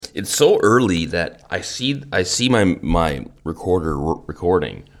It's so early that I see my recorder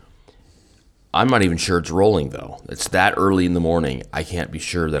recording. I'm not even sure it's rolling, though. It's that early in the morning. I can't be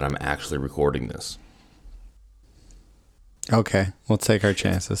sure that I'm actually recording this. Okay, we'll take our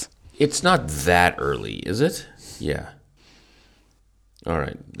chances. It's not that early, is it? Yeah. All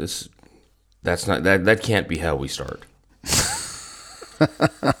right. That can't be how we start.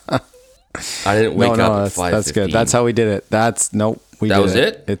 I didn't wake up at 5:15. That's good. That's how we did it. That was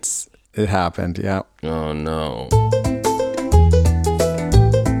it? It happened, yeah. Oh, no.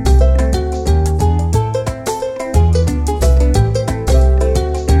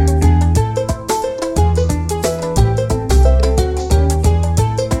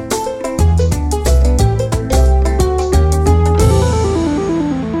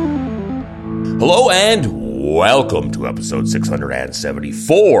 Hello and welcome to episode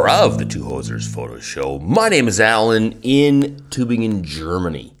 674 of the Two Hosers Photo Show. My name is Alan in Tübingen,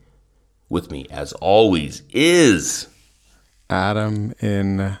 Germany. With me, as always, is Adam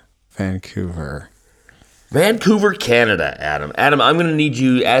in Vancouver. Vancouver, Canada, Adam. Adam, I'm going to need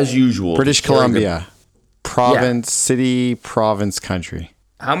you, as usual. British Columbia. Province, city, province, country.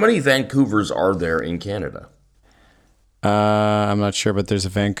 How many Vancouvers are there in Canada? I'm not sure, but there's a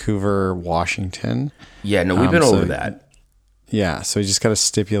Vancouver, Washington. Yeah, no, we've been over that. Yeah, so you just got to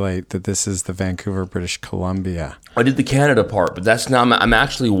stipulate that this is the Vancouver, British Columbia. I did the Canada part, but that's now I'm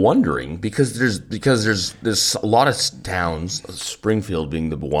actually wondering because there's a lot of towns, Springfield being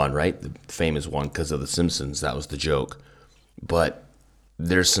the one, right? The famous one because of The Simpsons. That was the joke. But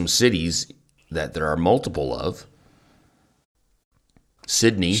there's some cities that there are multiple of.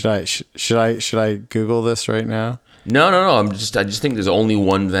 Sydney. Should I Google this right now? No. I just think there's only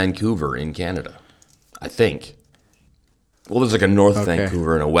one Vancouver in Canada. I think. Well, there's like a North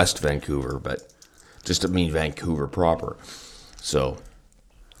Vancouver and a West Vancouver, but just to mean Vancouver proper. So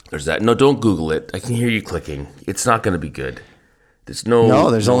there's that. No, don't Google it. I can hear you clicking. It's not going to be good. There's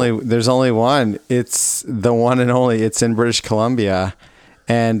only one. It's the one and only. It's in British Columbia,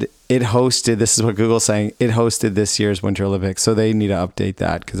 and it hosted. This is what Google's saying. It hosted this year's Winter Olympics, so they need to update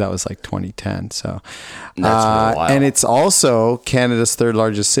that because that was like 2010. So that's been a while. And it's also Canada's third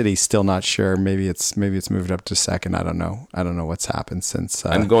largest city. Still not sure. Maybe it's moved up to second. I don't know. I don't know what's happened since.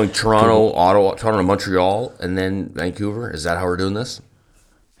 I'm going Toronto, Ottawa, Toronto, Montreal, and then Vancouver. Is that how we're doing this?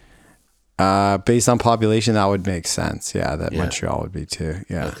 Based on population, that would make sense. Yeah, Montreal would be too.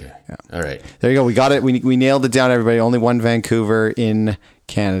 Yeah. Okay. Yeah. All right. There you go. We got it. We nailed it down, everybody. Only one Vancouver in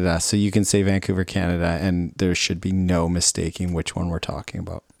Canada. So you can say Vancouver, Canada, and there should be no mistaking which one we're talking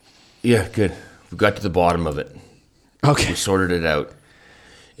about. Yeah, good. We got to the bottom of it. Okay. We sorted it out.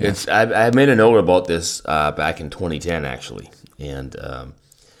 Yeah. I made a note about this back in 2010, actually. And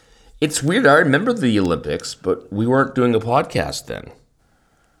it's weird. I remember the Olympics, but we weren't doing a podcast then.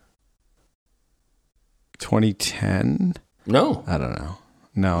 2010? No. I don't know.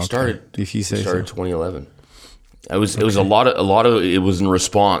 No. We started, if you say we started so. 2011. It was a lot of it was in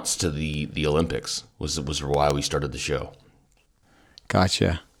response to the Olympics was why we started the show.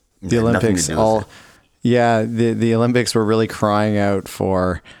 Gotcha. The Olympics the Olympics were really crying out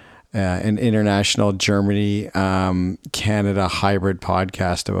for an international Germany Canada hybrid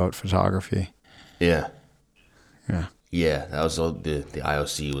podcast about photography. Yeah. Yeah. Yeah, that was all the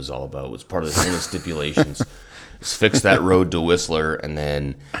IOC was all about. It was part of the same stipulations. Just fix that road to Whistler, and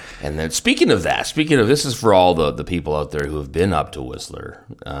then speaking of this is for all the people out there who have been up to Whistler.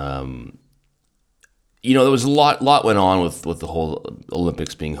 There was a lot went on with the whole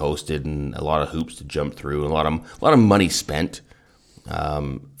Olympics being hosted, and a lot of hoops to jump through, and a lot of money spent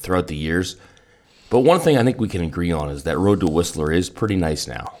throughout the years. But one thing I think we can agree on is that road to Whistler is pretty nice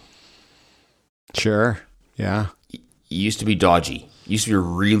now. Sure. Yeah. It used to be dodgy. It used to be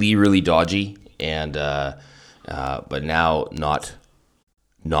really, really dodgy, and but now not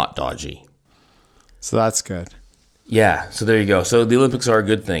dodgy. So that's good. Yeah. So there you go. So the Olympics are a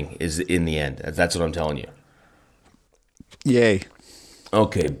good thing, is in the end. That's what I'm telling you. Yay.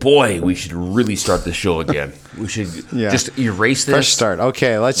 Okay, boy, we should really start the show again. We should just erase this. Fresh start.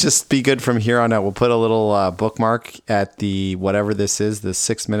 Okay, let's just be good from here on out. We'll put a little bookmark at the whatever this is, the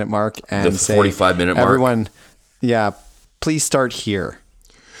 6-minute mark, and the say 45-minute mark. Everyone, please start here.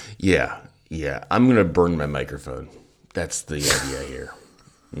 Yeah. I'm gonna burn my microphone. That's the idea here.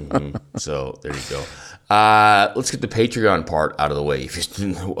 Mm-hmm. So there you go. Let's get the Patreon part out of the way. If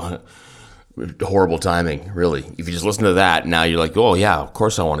you horrible timing, really. If you just listen to that, now you're like, oh yeah, of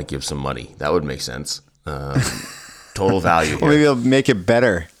course I want to give some money. That would make sense. Total value. Or maybe it'll make it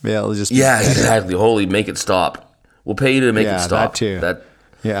better. Maybe it'll just exactly. Holy, make it stop. We'll pay you to make it stop. That too.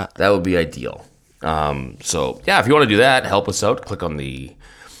 That would be ideal. So yeah, if you want to do that, help us out. Click on the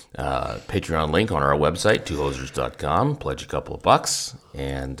Patreon link on our website, twohosers.com. Pledge a couple of bucks,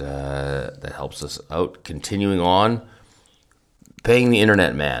 and that helps us out. Continuing on, paying the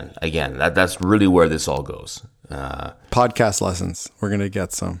internet man. Again, that's really where this all goes. Podcast lessons. We're going to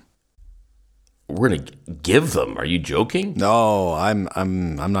get some. We're going to give them. Are you joking? No,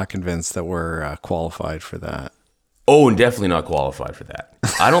 I'm not convinced that we're qualified for that. Oh, and definitely not qualified for that.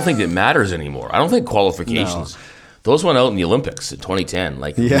 I don't think it matters anymore. I don't think qualifications. No. Those went out in the Olympics in 2010.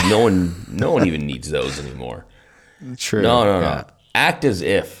 Like no one even needs those anymore. True. No. Act as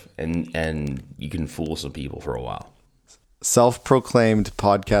if, and you can fool some people for a while. Self-proclaimed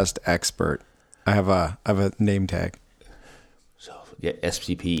podcast expert. I have a name tag. So yeah,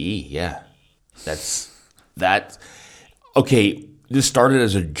 SPPE. Yeah, that's that. Okay, this started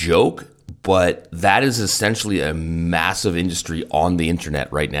as a joke, but that is essentially a massive industry on the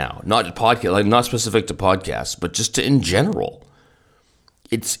internet right now. Not podcast, like not specific to podcasts, but just in general.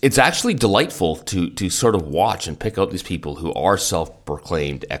 It's actually delightful to sort of watch and pick out these people who are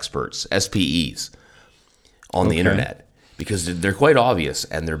self-proclaimed experts, SPEs, on the internet, because they're quite obvious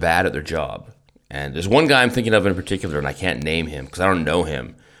and they're bad at their job. And there's one guy I'm thinking of in particular, and I can't name him because I don't know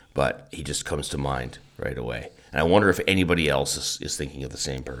him, but he just comes to mind right away. And I wonder if anybody else is thinking of the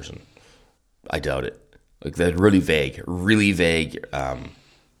same person. I doubt it. Like that really vague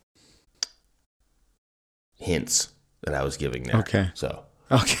hints that I was giving there. Okay. So.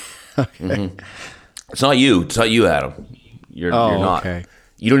 Okay. Mm-hmm. It's not you. It's not you, Adam. You're not. Okay.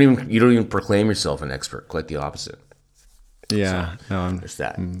 You don't even proclaim yourself an expert. Quite the opposite. Yeah. So, no. There's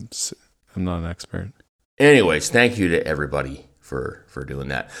that. I'm not an expert. Anyways, thank you to everybody for doing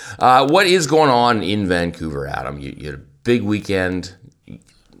that. What is going on in Vancouver, Adam? You had a big weekend,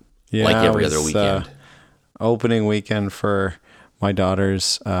 like every other weekend. Opening weekend for my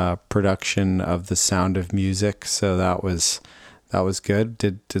daughter's production of The Sound of Music, so that was good.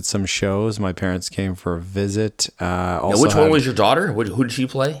 Did some shows. My parents came for a visit. Now, which one was your daughter? Who did she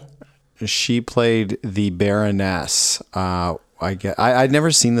play? She played the Baroness. I'd never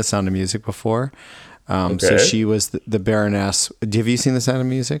seen The Sound of Music before. So she was the Baroness. Have you seen The Sound of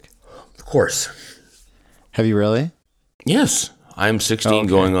Music? Of course. Have you really? Yes. I'm 16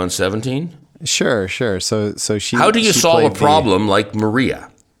 going on 17. Sure. So she. How do you solve a problem like Maria?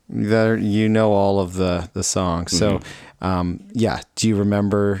 There, you know all of the songs. So, do you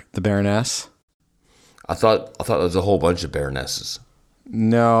remember the Baroness? I thought there was a whole bunch of Baronesses.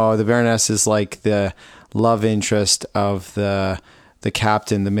 No, the Baroness is like the love interest of the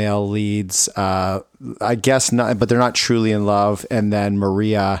captain, the male leads. I guess not, but they're not truly in love. And then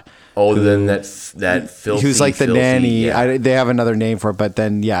Maria. Oh, then that filthy. Who's like the nanny. Yeah. They have another name for it, but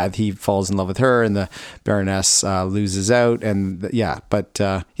then he falls in love with her, and the Baroness loses out. And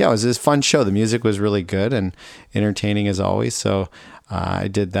it was a fun show. The music was really good and entertaining as always. So I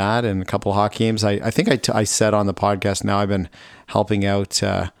did that and a couple of hockey games. I think I said on the podcast. Now I've been helping out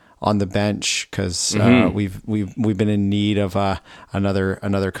on the bench because we've been in need of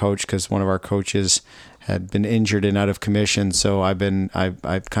another coach because one of our coaches had been injured and out of commission. So I've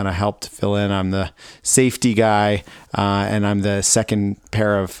kind of helped fill in. I'm the safety guy, and I'm the second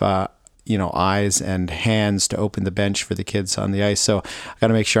pair of eyes and hands to open the bench for the kids on the ice. So I got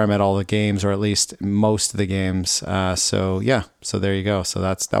to make sure I'm at all the games, or at least most of the games. So there you go. So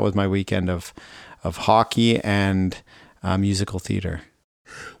that was my weekend of hockey and musical theater.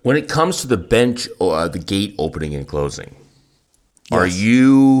 When it comes to the bench, the gate opening and closing, are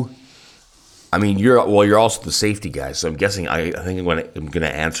you? I mean, you're also the safety guy, so I'm guessing I think I'm going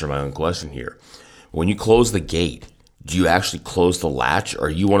to answer my own question here. When you close the gate, do you actually close the latch, or are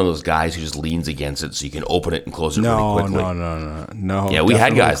you one of those guys who just leans against it so you can open it and close it really quickly? No. Yeah, we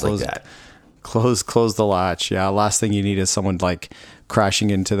had guys like that. Close the latch. Yeah, last thing you need is someone like crashing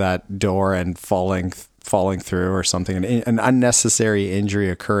into that door and falling through or something, an unnecessary injury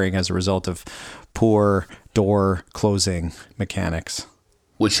occurring as a result of poor door closing mechanics.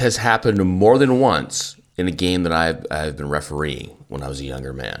 Which has happened more than once in a game that I've been refereeing when I was a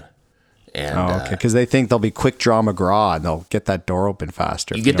younger man. And, because they think they'll be quick draw McGraw and they'll get that door open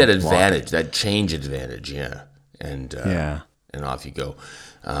faster. You get that advantage, that change advantage, yeah. And off you go.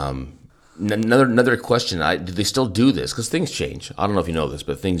 Another question, do they still do this? Because things change. I don't know if you know this,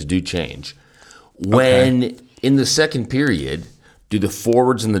 but things do change. When in the second period, do the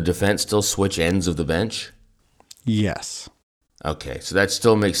forwards and the defense still switch ends of the bench? Yes. Okay, so that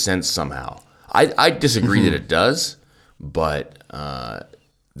still makes sense somehow. I disagree that it does, but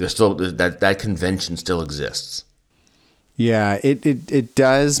there's still that convention still exists. Yeah, it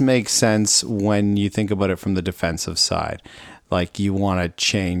does make sense when you think about it from the defensive side. like you want to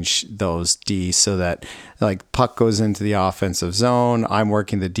change those D so that like puck goes into the offensive zone. I'm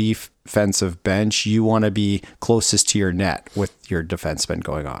working the defensive bench. You want to be closest to your net with your defenseman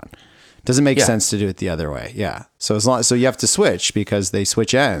going on. Doesn't make sense to do it the other way. Yeah. So so you have to switch because they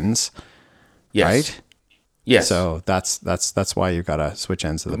switch ends. Yes. Right? Yes. So that's why you got to switch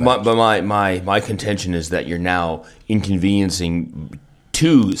ends of the bench. But my contention is that you're now inconveniencing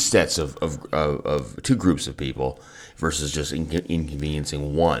two sets of two groups of people versus just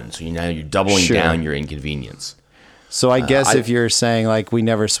inconveniencing one. So you're doubling down your inconvenience. So I guess if you're saying like we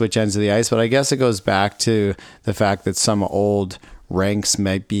never switch ends of the ice, but I guess it goes back to the fact that some old ranks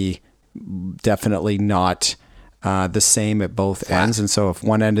might be definitely not the same at both ends. And so if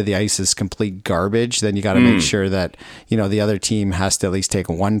one end of the ice is complete garbage, then you got to make sure that, the other team has to at least take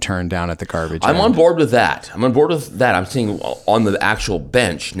one turn down at the garbage I'm end. on board with that. I'm saying on the actual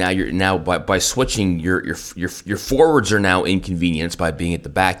bench, now by switching your forwards are now inconvenienced by being at the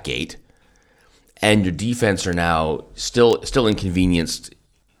back gate, and your defense are now still inconvenienced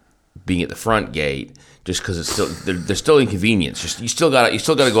being at the front gate. Just because it's they're still inconvenienced. You still got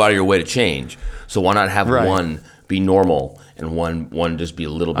to go out of your way to change. So why not have one be normal and one just be a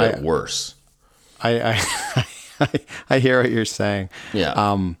little bit worse? I hear what you're saying. Yeah.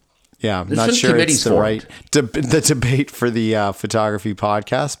 Yeah, I'm not sure it's the right the debate for the photography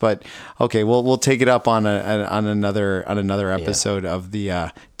podcast, but okay, we'll take it up on another episode of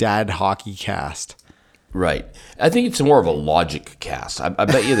the Dad Hockey Cast. Right. I think it's more of a logic cast. I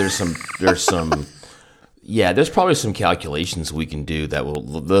bet you there's some. Yeah, there's probably some calculations we can do that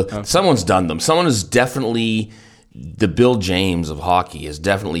will. Someone's done them. Someone has definitely, the Bill James of hockey has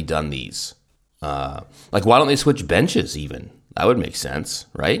definitely done these. Like, why don't they switch benches even? That would make sense,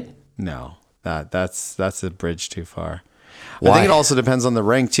 right? No, that's a bridge too far. Why? I think it also depends on the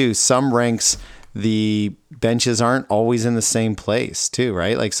rank too. Some ranks, the benches aren't always in the same place too,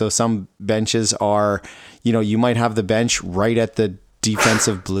 right? Like, so some benches are, you might have the bench right at the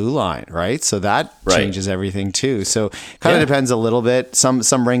defensive blue line, right? So that changes everything too. So kind of depends a little bit. Some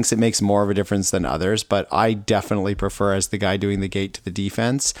rinks it makes more of a difference than others, but I definitely prefer, as the guy doing the gate to the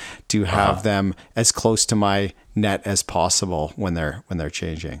defense, to have them as close to my net as possible when they're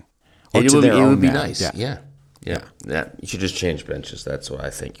changing. Or it would be net. nice. Yeah. You should just change benches. That's what I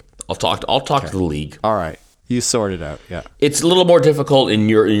think. I'll talk to the league. All right. You sort it out. Yeah. It's a little more difficult in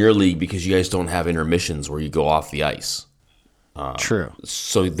your league because you guys don't have intermissions where you go off the ice. True.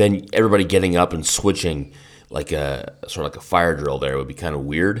 So then everybody getting up and switching like a fire drill there would be kind of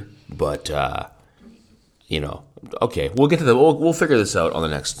weird. But okay, we'll get to we'll figure this out on the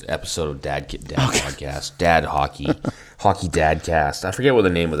next episode of Dad Podcast, Dad Hockey Dadcast. I forget what the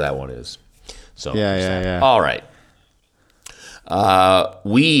name of that one is. So yeah. All right.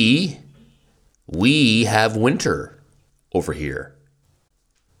 We have winter over here.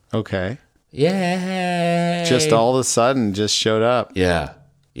 Okay. Yay! Just all of a sudden, just showed up. Yeah.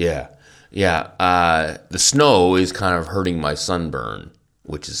 The snow is kind of hurting my sunburn,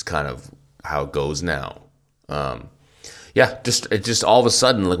 which is kind of how it goes now. Just all of a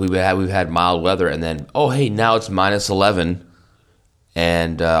sudden, like we've had mild weather, and then now it's -11,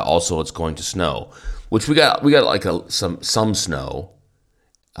 and also it's going to snow, which we got like some snow,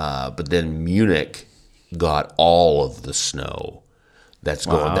 but then Munich got all of the snow. That's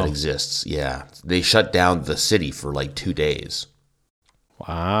going. That exists. Yeah, they shut down the city for like 2 days.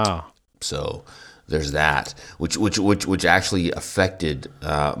 Wow. So there's that, which actually affected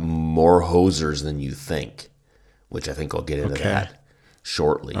more hosers than you think. Which I think I'll get into that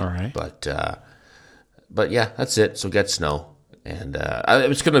shortly. All right. But yeah, that's it. So get snow, and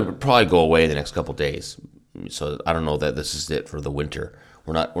it's going to probably go away the next couple of days. So I don't know that this is it for the winter.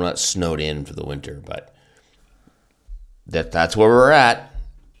 We're not snowed in for the winter, but. That's where we're at.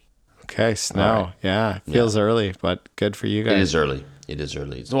 Okay, snow. Right. Yeah, it feels early, but good for you guys. It is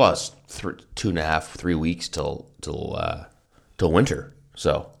early. It's 2.5, 3 weeks till winter.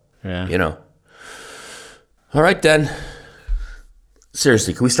 So yeah, All right then.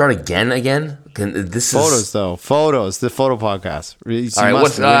 Seriously, can we start again? Photos. The photo podcast. You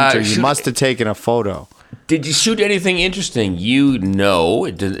must have taken a photo. Did you shoot anything interesting?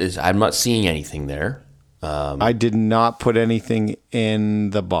 I'm not seeing anything there. I did not put anything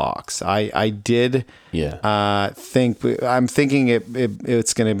in the box. I did I'm thinking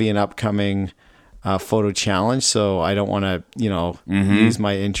it's going to be an upcoming photo challenge, so I don't want to use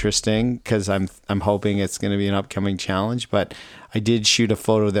my interesting because I'm hoping it's going to be an upcoming challenge, but I did shoot a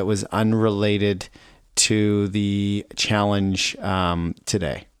photo that was unrelated to the challenge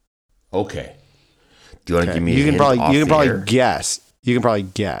today. Okay. Do you want to give me you can probably guess. You can probably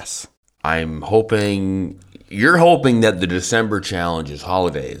guess. I'm hoping you're hoping that the December challenge is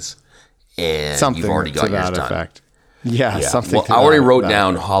holidays, and Something you've already got to yours that done. effect. Yeah, something. Well, to I already that- wrote that-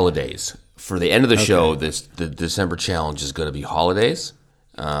 down holidays for the end of the show. The December challenge is going to be holidays.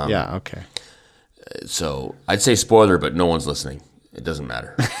 Yeah. Okay. So I'd say spoiler, but no one's listening. It doesn't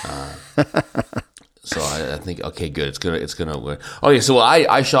matter. So I think okay, good. It's gonna. Okay, so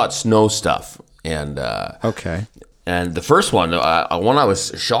I shot snow stuff, and Okay. and the first one I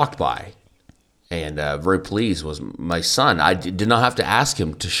was shocked by, and very pleased was my son. I did not have to ask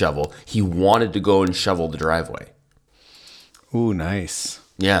him to shovel. He wanted to go and shovel the driveway. Ooh, nice.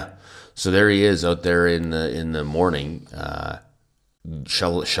 Yeah. So there he is out there in the morning,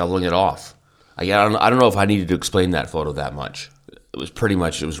 shoveling it off. I don't know if I needed to explain that photo that much.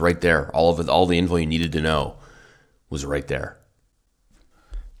 It was right there. All the info you needed to know was right there.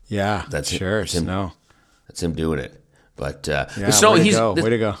 Yeah. That's it. sure. It's him. Snow. That's him doing it. But Yeah. the snow, way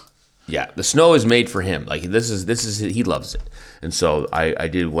to go. yeah, the snow is made for him. Like this is he loves it. And so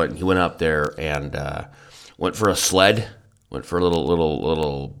he went up there and went for a sled, went for a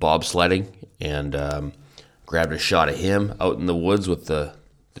little bobsledding, and grabbed a shot of him out in the woods with the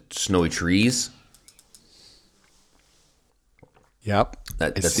snowy trees. Yep.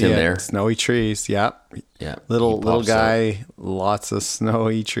 That's see him it. there. Snowy trees. Yep. Yeah, Little he pops out. guy. Lots of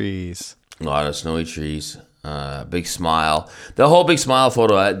snowy trees. A lot of snowy trees. Big smile. The whole big smile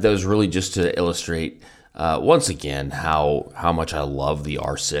photo that was really just to illustrate once again how much I love the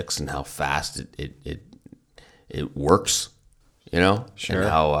R6 and how fast it works. You know, Sure. and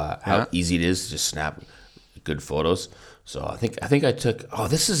how Yeah. easy it is to just snap good photos. So I think I took. Oh,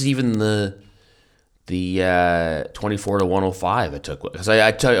 this is even the 24 to 105 I took, because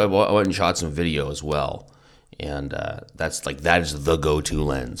I went and shot some video as well, and that is the go-to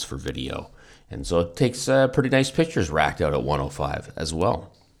lens for video, and so it takes pretty nice pictures racked out at 105 as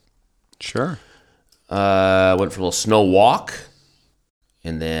well. Sure. Went for a little snow walk,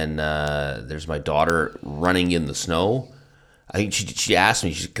 and then there's my daughter running in the snow. I think she asked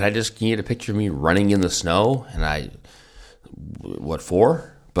me, can you get a picture of me running in the snow? And what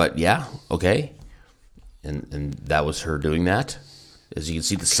for? But yeah, okay. And that was her doing that. As you can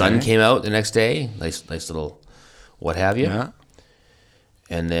see, the sun came out the next day. Nice little what have you. Yeah.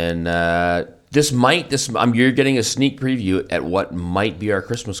 And then you're getting a sneak preview at what might be our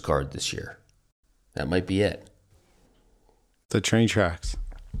Christmas card this year. That might be it. The train tracks.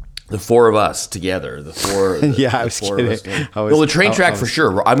 The four of us together. The four. Yeah, I was kidding. The train track for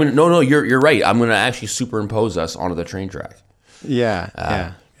sure. You're right. I'm gonna actually superimpose us onto the train track.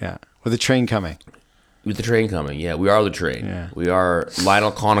 Yeah. With the train coming. With the train coming, yeah, we are the train. Yeah. We are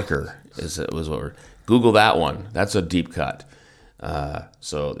Lionel Conacher. Was what we're Google that one. That's a deep cut.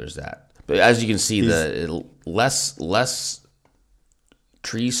 So there's that. But as you can see, less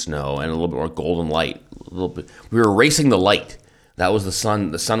tree snow and a little bit more golden light. A little bit. We were racing the light. That was the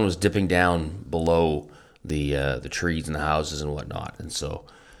sun. The sun was dipping down below the trees and the houses and whatnot. And so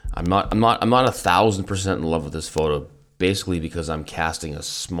I'm not 1,000% in love with this photo. Basically because I'm casting a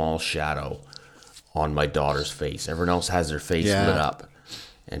small shadow on my daughter's face. Everyone else has their face lit up,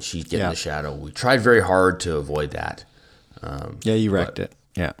 and she's getting the shadow. We tried very hard to avoid that. You wrecked it.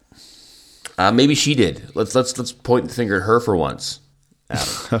 Yeah. Maybe she did. Let's point the finger at her for once,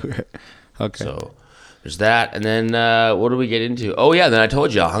 Adam. Okay. So there's that, and then what do we get into? Oh yeah, then I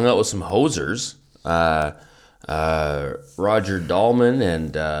told you I hung out with some hosers. Roger Dahlman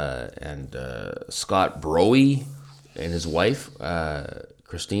and Scott Broe and his wife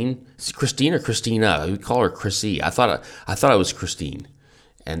Christine. Is it Christine or Christina? We call her Chrissy. I thought it was Christine,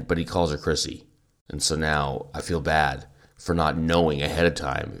 but he calls her Chrissy, and so now I feel bad for not knowing ahead of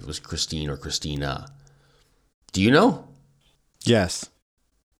time if it was Christine or Christina. Do you know? Yes.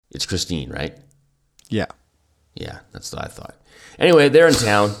 It's Christine, right? Yeah. Yeah, that's what I thought. Anyway, they're in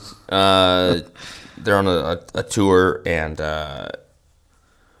town. They're on a tour, and I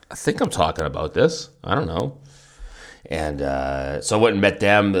think I'm talking about this. I don't know. And so I went and met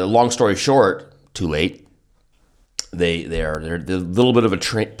them. Long story short, too late. They're a little bit of a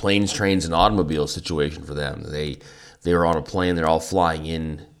planes, trains, and automobiles situation for them. They were on a plane. They're all flying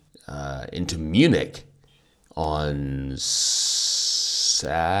into Munich on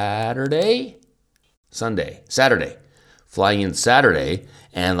Saturday, flying in Saturday.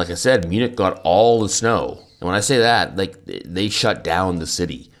 And like I said, Munich got all the snow. And when I say that, like they shut down the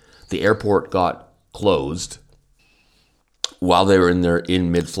city. The airport got closed while they were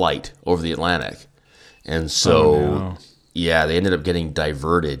in mid-flight over the Atlantic. And so, yeah, they ended up getting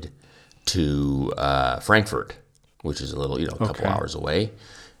diverted to Frankfurt, which is a little, a couple hours away.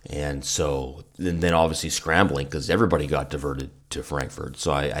 And so then obviously scrambling because everybody got diverted to Frankfurt.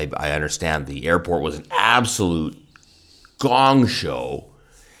 So I understand the airport was an absolute gong show,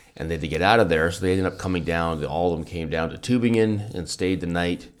 and they had to get out of there. So they ended up coming down. All of them came down to Tübingen and stayed the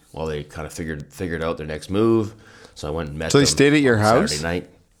night while they kind of figured out their next move. So I went and met them. So they stayed at your house? Saturday night.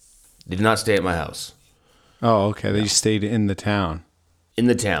 They did not stay at my house. Oh, okay. They stayed in the town. In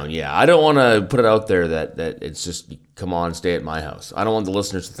the town, yeah. I don't want to put it out there that it's just, come on, stay at my house. I don't want the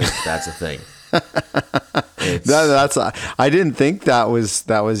listeners to think that's a thing. I didn't think that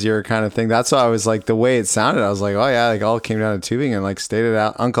was your kind of thing. That's why I was like, the way it sounded, I was like, oh yeah, like all came down to Tübingen and like stayed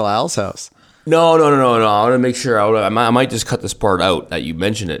at Uncle Al's house. No. I want to make sure. I might just cut this part out that you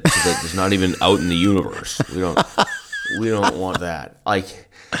mentioned it, so that it's not even out in the universe. We don't want that. Like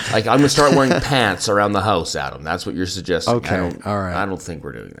I'm gonna start wearing pants around the house, Adam. That's what you're suggesting. Okay, all right. I don't think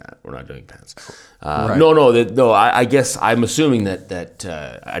we're doing that. We're not doing pants. Right. No. I guess I'm assuming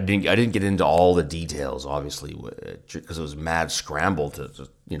that I didn't get into all the details, obviously, because it was a mad scramble to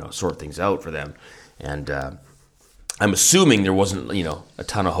sort things out for them, and I'm assuming there wasn't a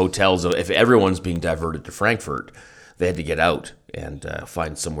ton of hotels. If everyone's being diverted to Frankfurt, they had to get out and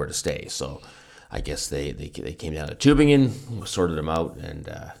find somewhere to stay. So I guess they came down to Tübingen, sorted them out, and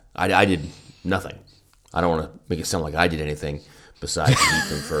I did nothing. I don't want to make it sound like I did anything besides eat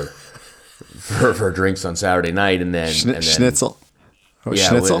them for drinks on Saturday night, and then schnitzel. Oh, yeah,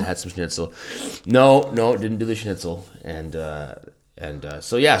 schnitzel? We had some schnitzel. No, didn't do the schnitzel, and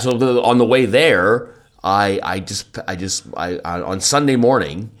so yeah. So on the way there, I on Sunday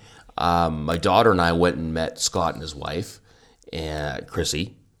morning, my daughter and I went and met Scott and his wife, and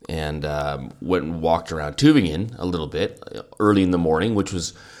Chrissy. And went and walked around Tübingen a little bit early in the morning, which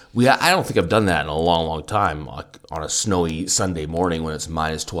was I don't think I've done that in a long time, like on a snowy Sunday morning when it's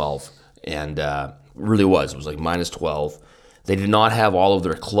minus 12, and really it was like minus 12. They did not have all of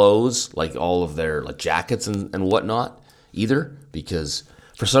their clothes, like all of their like jackets and whatnot either, because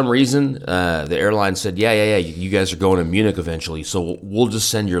for some reason the airline said, yeah, you guys are going to Munich eventually, so we'll just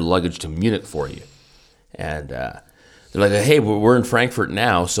send your luggage to Munich for you, and they're like, hey, we're in Frankfurt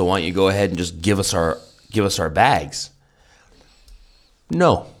now, so why don't you go ahead and just give us our bags?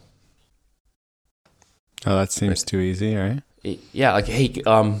 No. Oh, that seems too easy, right? Yeah, like, hey,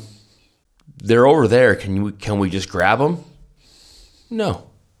 they're over there. Can we just grab them? No.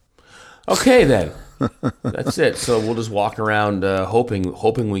 Okay, then. That's it. So we'll just walk around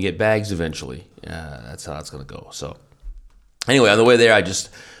hoping we get bags eventually. That's how it's gonna go. So anyway, on the way there, I just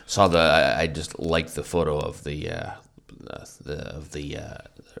saw I just liked the photo of the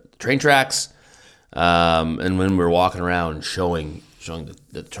train tracks, and when we were walking around showing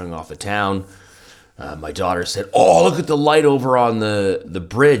the turning off the town, my daughter said, "Oh, look at the light over on the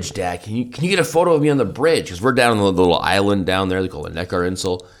bridge, Dad. Can you get a photo of me on the bridge? Because we're down on the little island down there. They call it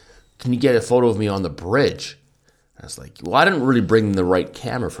Neckarinsel. Can you get a photo of me on the bridge?" I was like, "Well, I didn't really bring the right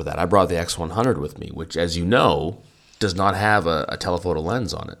camera for that. I brought the X100 with me, which, as you know, does not have a telephoto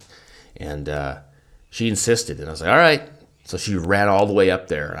lens on it." And she insisted, and I was like, "All right." So she ran all the way up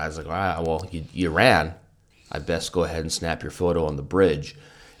there, and I was like, "All right, well, you ran. I best go ahead and snap your photo on the bridge."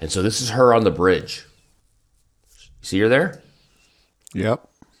 And so this is her on the bridge. You see her there? Yep.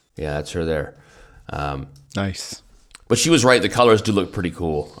 Yeah, that's her there. Nice. But she was right. The colors do look pretty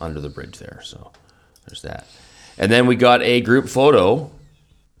cool under the bridge there. So there's that. And then we got a group photo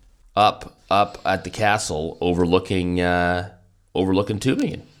up at the castle overlooking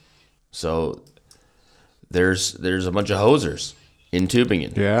Tübingen. So there's a bunch of hosers in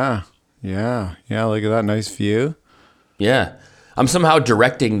Tübingen. Yeah. Look at that nice view. Yeah. I'm somehow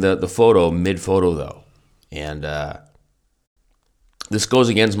directing the photo mid-photo, though. And this goes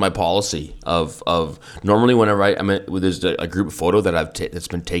against my policy of normally whenever there's a group photo that that's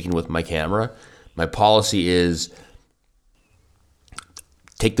been taken with my camera, my policy is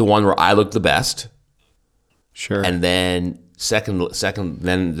take the one where I look the best. Sure. And then second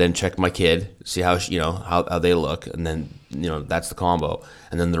then check my kid, see how how they look, and then that's the combo,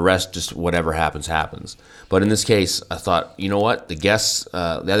 and then the rest, just whatever happens. But in this case, I thought, you know what, the guests,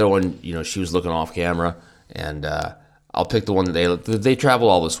 the other one, she was looking off camera, and I'll pick the one that they travel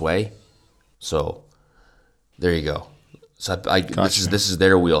all this way, so there you go. So Gotcha. This is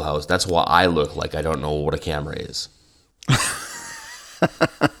their wheelhouse. That's why I look like I don't know what a camera is.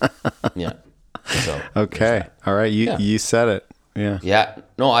 Yeah. So, okay. All right. You said it. Yeah. Yeah.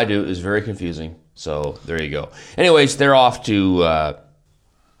 No, I do. It's very confusing. So there you go. Anyways, they're off to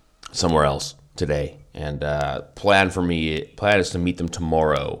somewhere else today, and plan is to meet them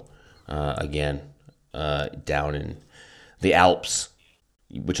tomorrow again down in the Alps,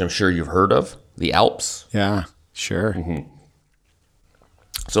 which I'm sure you've heard of. The Alps. Yeah. Sure. Mm-hmm.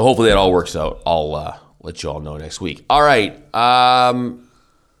 So hopefully that all works out. All let you all know next week. All right.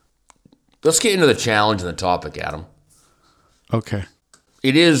 Let's get into the challenge and the topic, Adam. Okay.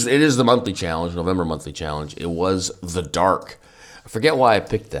 It is the monthly challenge, November monthly challenge. It was the dark. I forget why I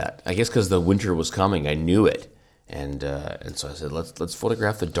picked that. I guess because the winter was coming. I knew it, and so I said, let's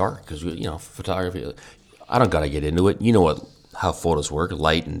photograph the dark because photography. I don't gotta get into it. You know how photos work,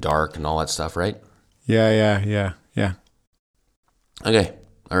 light and dark and all that stuff, right? Yeah. Okay,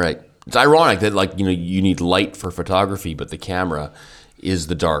 all right. It's ironic that you need light for photography, but the camera is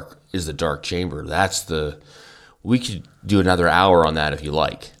the dark chamber. We could do another hour on that if you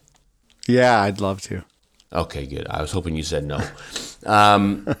like. Yeah, I'd love to. Okay, good. I was hoping you said no.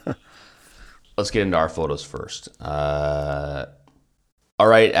 Let's get into our photos first. All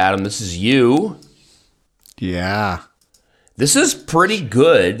right, Adam, this is you. Yeah. This is pretty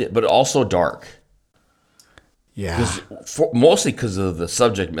good, but also dark. Yeah. Mostly because of the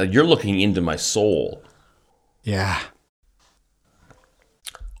subject. You're looking into my soul. Yeah.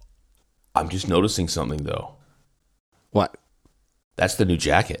 I'm just noticing something, though. What? That's the new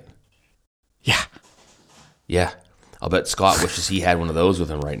jacket. Yeah. Yeah. I'll bet Scott wishes he had one of those with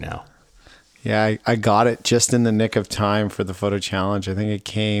him right now. Yeah, I got it just in the nick of time for the photo challenge. I think it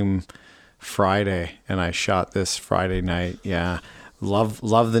came Friday, and I shot this Friday night. Yeah. Love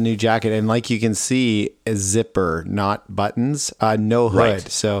the new jacket. And like you can see, a zipper, not buttons, no hood. Right.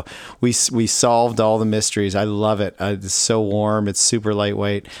 So we solved all the mysteries. I love it. It's so warm. It's super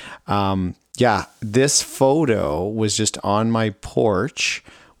lightweight. Yeah, this photo was just on my porch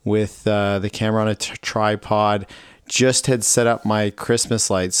with the camera on a tripod. Just had set up my Christmas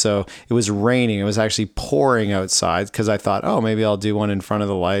lights. So it was raining. It was actually pouring outside because I thought, oh, maybe I'll do one in front of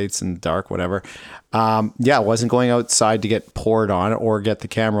the lights and dark, whatever. I wasn't going outside to get poured on or get the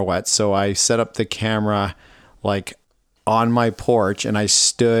camera wet. So I set up the camera like on my porch, and I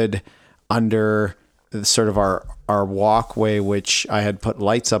stood under sort of our walkway, which I had put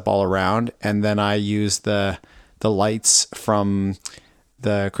lights up all around. And then I used the lights from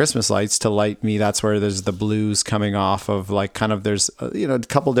the Christmas lights to light me. That's where there's the blues coming off of there's a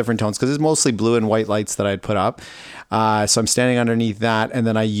couple different tones because it's mostly blue and white lights that I'd put up. So I'm standing underneath that. And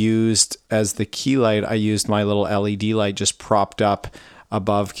then I used, as the key light, I used my little LED light just propped up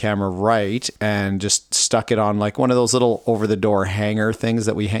above camera right and just stuck it on like one of those little over the door hanger things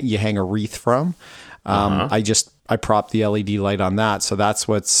that you hang a wreath from. I propped the LED light on that. So that's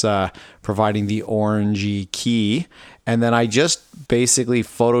what's providing the orangey key. And then I just basically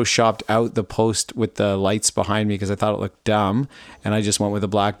photoshopped out the post with the lights behind me because I thought it looked dumb. And I just went with a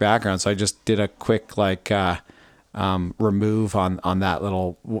black background. So I just did a quick remove on that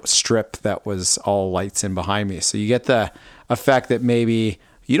little strip that was all lights in behind me. So you get the effect that maybe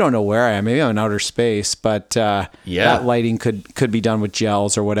you don't know where I am. Maybe I'm in outer space, but that lighting could be done with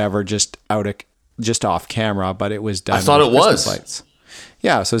gels or whatever, just off camera, but it was done. I thought it was lights.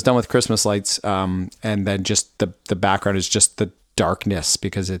 Yeah, so it's done with Christmas lights, and then just the background is just the darkness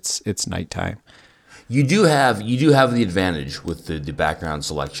because it's nighttime. You do have the advantage with the background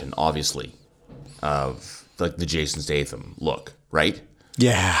selection, obviously, of like the Jason Statham look, right?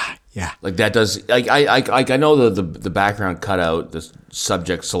 Yeah. Like that does I know the background cutout, the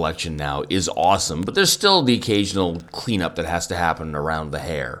subject selection now is awesome, but there's still the occasional cleanup that has to happen around the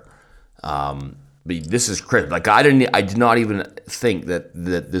hair. But this is crisp. Like I did not even think that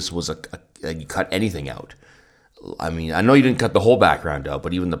this was you cut anything out. I mean, I know you didn't cut the whole background out,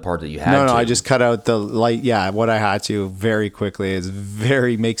 but even the part that you had to. No, I just cut out the light. Yeah, what I had to very quickly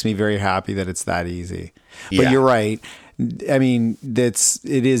makes me very happy that it's that easy. But you're right. I mean, it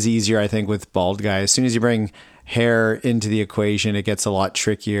is easier, I think, with bald guys. As soon as you bring hair into the equation, it gets a lot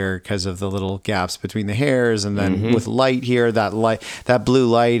trickier because of the little gaps between the hairs. And then with light here, that blue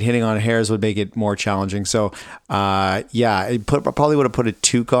light hitting on hairs would make it more challenging. So, I probably would have put a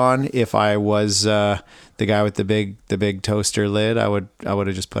toque on if I was the guy with the big toaster lid. I would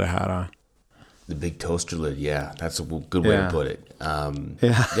have just put a hat on. The big toaster lid, yeah, that's a good way to put it.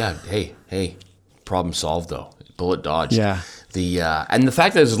 Yeah. Hey, problem solved though. Bullet dodged. Yeah. And the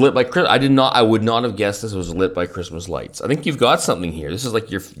fact that it's lit by I would not have guessed this was lit by Christmas lights. I think you've got something here. This is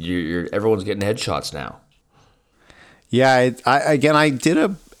like you're everyone's getting headshots now. Yeah, I did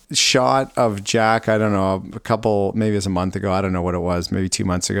a shot of Jack, I don't know, maybe it was a month ago, I don't know what it was, maybe 2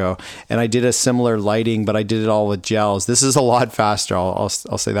 months ago, and I did a similar lighting, but I did it all with gels. This is a lot faster, I'll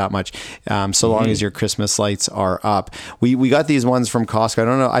say that much, long as your Christmas lights are up. We got these ones from Costco. I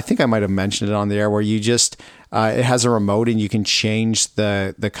don't know, I think I might have mentioned it on the air, where you just it has a remote and you can change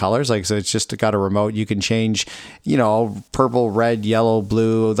the colors. Like, so it's just got a remote. You can change, purple, red, yellow,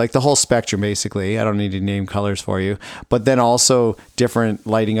 blue, like the whole spectrum, basically. I don't need to name colors for you, but then also different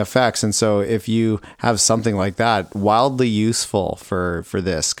lighting effects. And so if you have something like that, wildly useful for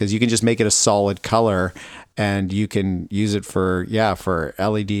this, because you can just make it a solid color. And you can use it for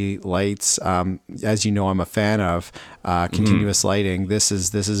LED lights. As you know, I'm a fan of continuous lighting. This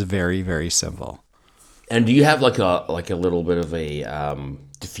is very, very simple. And do you have like a little bit of a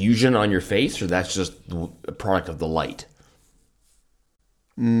diffusion on your face, or that's just a product of the light?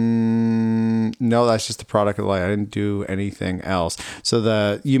 No, that's just the product of the light. I didn't do anything else.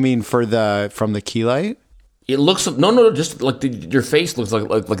 So you mean from the key light? It looks just like your face looks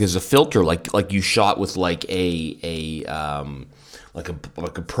like there's a filter, like you shot with like a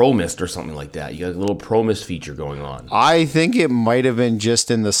Pro Mist or something like that. You got a little Pro Mist feature going on. I think it might have been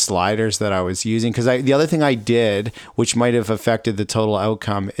just in the sliders that I was using, because the other thing I did, which might have affected the total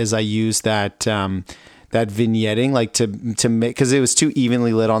outcome, is I used that vignetting, like to make, because it was too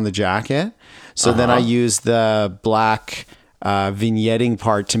evenly lit on the jacket. So then I used the black vignetting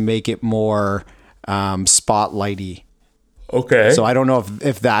part to make it more spotlighty. Okay. So I don't know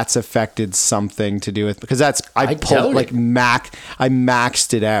if that's affected something to do with, because I maxed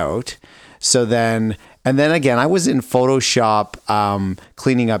it out. So then again, I was in Photoshop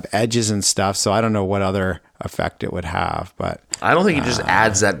cleaning up edges and stuff. So I don't know what other effect it would have, but I don't think it just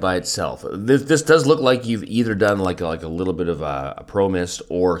adds that by itself. This does look like you've either done like a little bit of a Pro Mist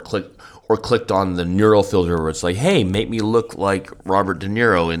or clicked on the neural filter where it's like, hey, make me look like Robert De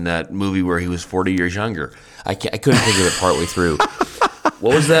Niro in that movie where he was 40 years younger. I couldn't think of it partway through.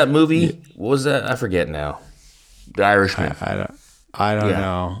 What was that movie? What was that? I forget now. The Irishman. I don't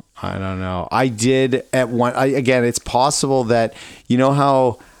know. I don't know. I did at one. Again, it's possible that, you know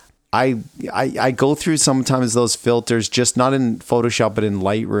how I go through sometimes those filters, just not in Photoshop, but in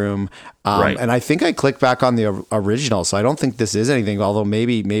Lightroom. Right. And I think I click back on the original. So I don't think this is anything, although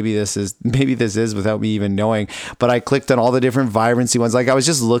maybe this is without me even knowing, but I clicked on all the different vibrancy ones. Like I was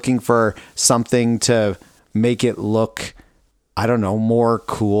just looking for something to make it look, I don't know, more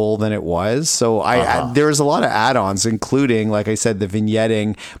cool than it was. So there was a lot of add-ons, including, like I said, the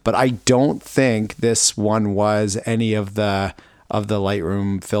vignetting, but I don't think this one was any of the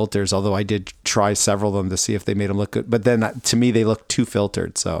Lightroom filters, although I did try several of them to see if they made them look good. But then to me, they look too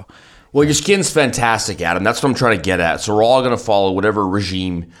filtered. So, well, your skin's fantastic, Adam. That's what I'm trying to get at. So we're all going to follow whatever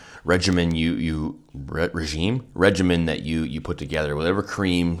regimen that you put together, whatever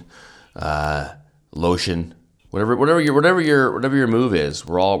cream, lotion, whatever your move is.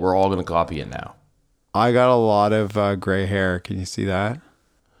 We're all going to copy it now. I got a lot of gray hair. Can you see that?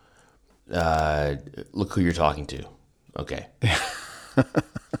 Look who you're talking to. Okay.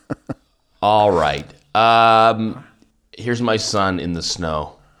 All right. Here's my son in the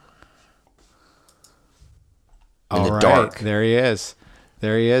snow. In the dark. There he is.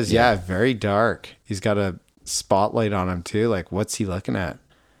 Yeah, very dark. He's got a spotlight on him too. Like, what's he looking at?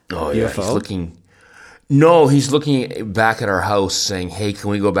 Oh, yeah. He's looking back at our house saying, hey, can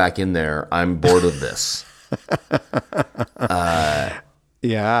we go back in there? I'm bored of this.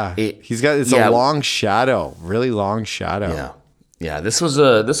 Yeah, it's a long shadow, really long shadow. Yeah. This was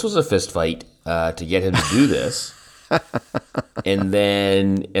a fist fight to get him to do this, and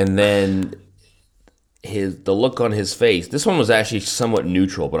then the look on his face. This one was actually somewhat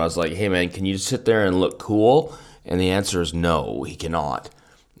neutral, but I was like, hey man, can you just sit there and look cool? And the answer is no, he cannot.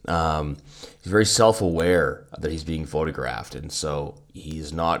 He's very self-aware that he's being photographed, and so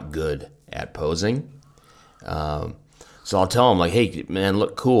he's not good at posing. So I'll tell him like, hey man,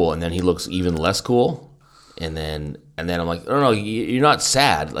 look cool. And then he looks even less cool. And then I'm like, no, you're not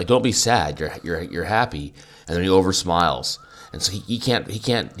sad. Like, don't be sad. You're happy. And then he over smiles. And so he can't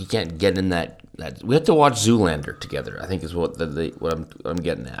get in that. We have to watch Zoolander together, I think is what I'm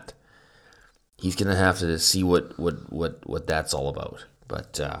getting at. He's going to have to see what that's all about.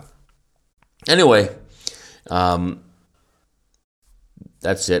 But anyway,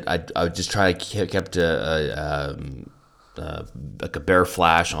 that's it. I would just try to kept like a bare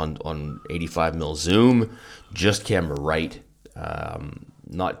flash on 85mm zoom, just camera right,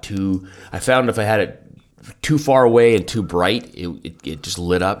 not too. I found if I had it too far away and too bright, it just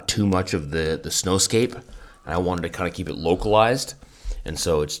lit up too much of the snowscape, and I wanted to kind of keep it localized, and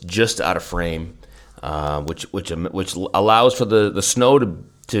so it's just out of frame, which allows for the snow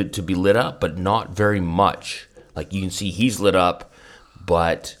to be lit up, but not very much. Like you can see, he's lit up,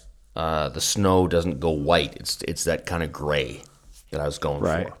 but the snow doesn't go white. It's that kind of gray that I was going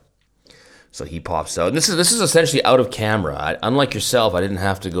for. So he pops out. And this is essentially out of camera. Unlike yourself, I didn't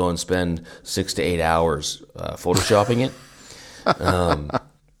have to go and spend 6 to 8 hours photoshopping it.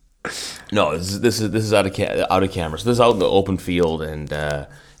 No, this is out of camera. So this is out in the open field, and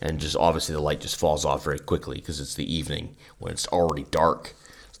just obviously the light just falls off very quickly because it's the evening when it's already dark.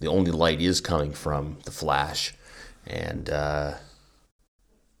 So the only light is coming from the flash, and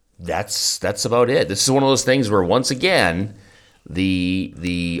that's about it. This is one of those things where once again,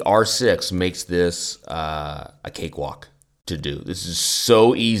 the R6 makes this a cakewalk to do. This is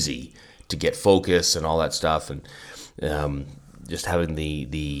so easy to get focus and all that stuff, and just having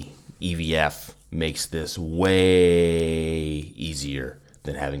the EVF makes this way easier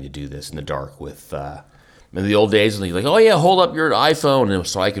than having to do this in the dark with. In the old days, and you're like, oh yeah, hold up your iPhone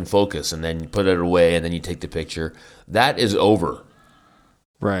so I can focus, and then you put it away, and then you take the picture. That is over.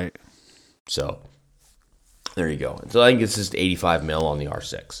 Right. So there you go. So I think it's just 85 mil on the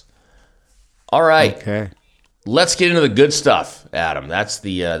R6. All right. Okay. Let's get into the good stuff, Adam. That's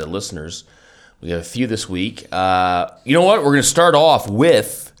the listeners. We have a few this week. You know what? We're going to start off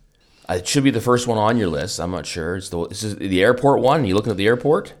with, it should be the first one on your list. I'm not sure. This is the airport one. Are you looking at the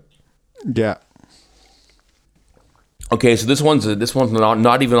airport? Yeah. Okay, so this one's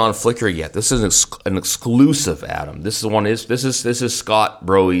not even on Flickr yet. This is an exclusive, Adam. This is Scott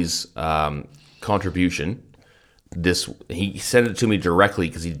Broey's contribution. He sent it to me directly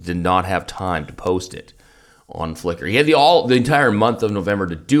because he did not have time to post it on Flickr. He had the entire month of November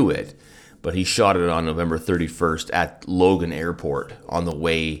to do it, but he shot it on November 31st at Logan Airport on the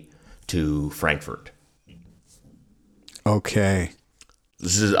way to Frankfurt. Okay.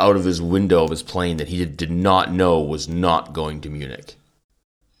 This is out of his window of his plane that he did not know was not going to Munich.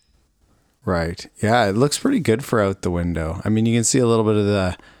 Right. Yeah, it looks pretty good for out the window. I mean, you can see a little bit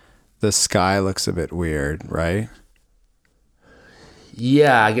of the sky looks a bit weird, right?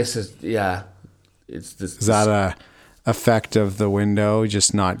 Yeah, I guess it's this. Is that a effect of the window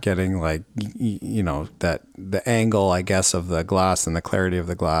just not getting that the angle, I guess, of the glass and the clarity of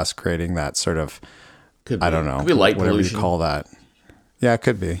the glass creating that sort of, I don't know, could be light whatever pollution. You call that. Yeah, it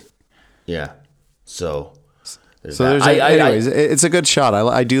could be. Yeah. So anyways, it's a good shot.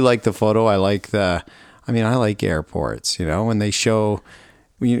 I do like the photo. I like I like airports, when they show,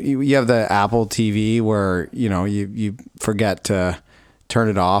 you have the Apple TV where, you forget to turn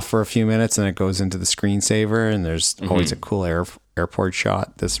it off for a few minutes and it goes into the screensaver, and there's always a cool airport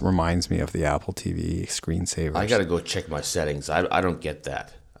shot. This reminds me of the Apple TV screensaver. I got to go check my settings. I don't get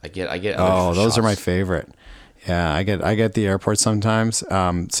that. I get. Oh, those are my favorite. Yeah, I get the airport sometimes.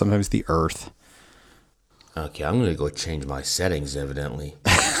 Sometimes the Earth. Okay, I'm gonna go change my settings. Evidently,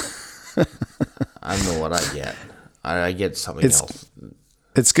 I don't know what I get. I get something else.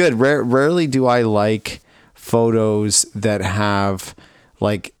 It's good. Rarely do I like photos that have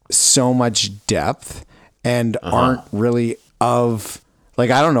so much depth and aren't really of I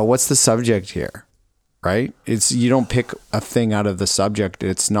don't know what's the subject here, right? You don't pick a thing out of the subject.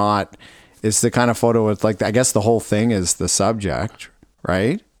 It's not. It's the kind of photo with I guess the whole thing is the subject,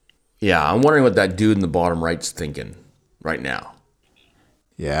 right? Yeah, I'm wondering what that dude in the bottom right's thinking right now.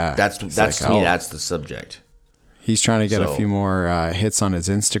 Yeah, that's to me. That's the subject. He's trying to get a few more hits on his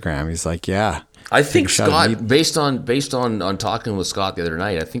Instagram. He's like, yeah. I think Scott, based on talking with Scott the other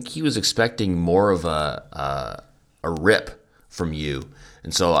night, I think he was expecting more of a rip from you,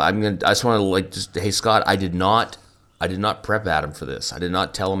 and so I just want to hey Scott, I did not prep Adam for this. I did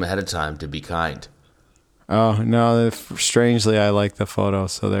not tell him ahead of time to be kind. Oh no! Strangely, I like the photo,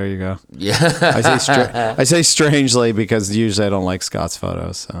 so there you go. Yeah, I say strangely because usually I don't like Scott's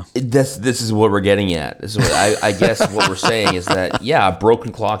photos. So this is what we're getting at. This is what I guess what we're saying is that a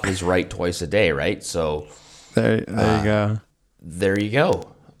broken clock is right twice a day, right? So there you go. There you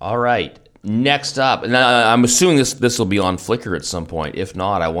go. All right. Next up, and I'm assuming this will be on Flickr at some point. If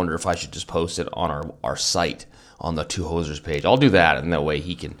not, I wonder if I should just post it on our site. On the Two Hosers page. I'll do that, and that way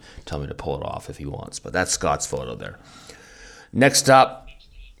he can tell me to pull it off if he wants. But that's Scott's photo there. Next up,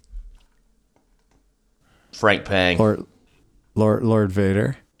 Frank Pang. Lord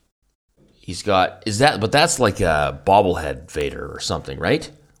Vader. He's got, but that's like a bobblehead Vader or something, right?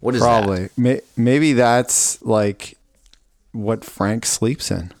 What is Probably. That? Maybe that's like what Frank sleeps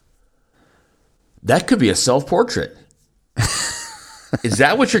in. That could be a self-portrait. Is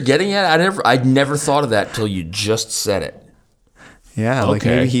that what you're getting at? I'd never thought of that till you just said it. Yeah,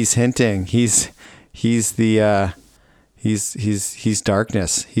 okay. Maybe he's hinting. He's the he's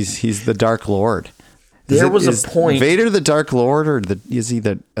darkness. He's the Dark Lord. Is a point. Vader the Dark Lord, or is he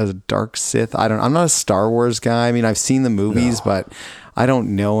a Dark Sith? I'm not a Star Wars guy. I mean, I've seen the movies, but I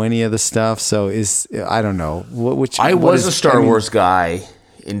don't know any of the stuff. So I don't know. I was a Star Wars guy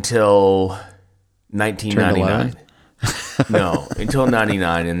until 1999. No, until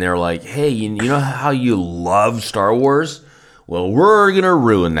 99. And they're like, hey, you know how you love Star Wars? Well, we're going to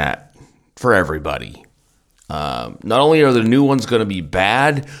ruin that for everybody. Not only are the new ones going to be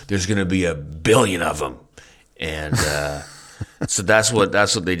bad, there's going to be 1 billion of them. And so that's what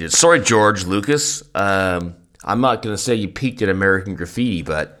they did. Sorry, George Lucas. I'm not going to say you peaked at American Graffiti,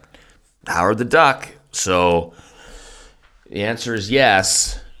 but Howard the Duck. So the answer is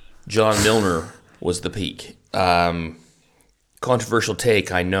yes. John Milner was the peak. Controversial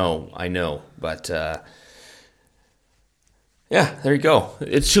take, I know, but yeah, there you go.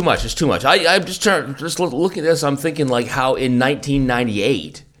 It's too much. I'm just looking at this. I'm thinking like how in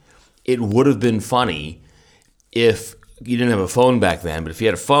 1998 it would have been funny if you didn't have a phone back then, but if you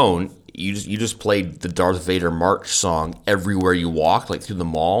had a phone, you just played the Darth Vader March song everywhere you walked, like through the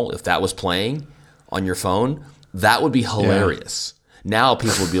mall. If that was playing on your phone, that would be hilarious. Yeah. Now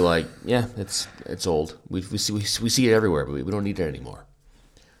people would be like, "Yeah, it's old. We see it everywhere, but we don't need it anymore."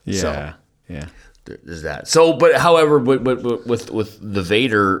 Yeah, so, yeah. There's that. So, but however, with the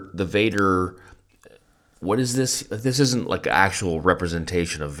Vader, what is this? This isn't like an actual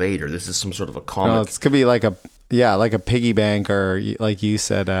representation of Vader. This is some sort of a comic. No, this could be like like a piggy bank, or like you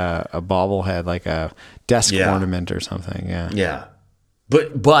said, a bobblehead, like a desk ornament or something. Yeah, yeah.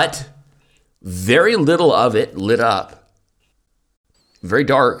 But very little of it lit up. Very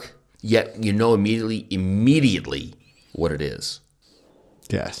dark, yet you know immediately what it is.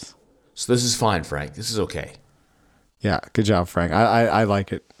 Yes. So this is fine, Frank. This is okay. Yeah, good job, Frank. I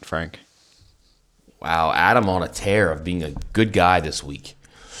like it, Frank. Wow, Adam on a tear of being a good guy this week.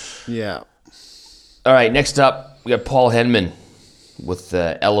 Yeah. All right, next up, we got Paul Henman with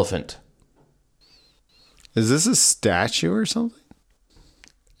the elephant. Is this a statue or something?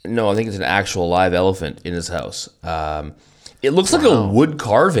 No, I think it's an actual live elephant in his house. It looks like a wood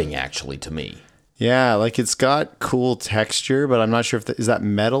carving, actually, to me. Yeah, like it's got cool texture, but I'm not sure if is that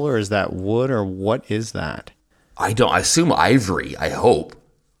metal or is that wood or what is that? I assume ivory. I hope.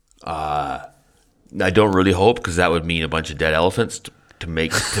 I don't really hope, because that would mean a bunch of dead elephants to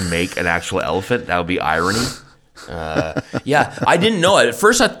make an actual elephant. That would be irony. Yeah, I didn't know it at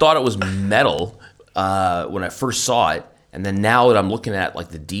first. I thought it was metal when I first saw it, and then now that I'm looking at like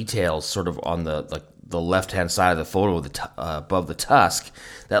the details, sort of on the left-hand side of the photo above the tusk,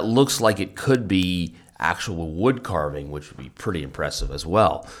 that looks like it could be actual wood carving, which would be pretty impressive as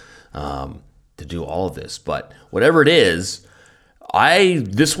well, to do all of this. But whatever it is,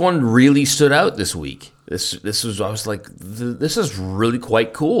 this one really stood out this week. I was like, this is really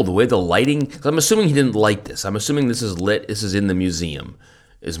quite cool. The way the lighting, I'm assuming he didn't light this. I'm assuming this is lit. This is in the museum,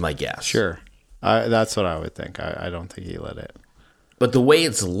 is my guess. Sure. That's what I would think. I don't think he lit it. But the way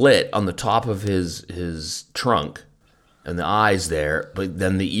it's lit on the top of his trunk and the eyes there, but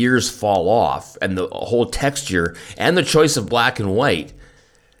then the ears fall off and the whole texture and the choice of black and white,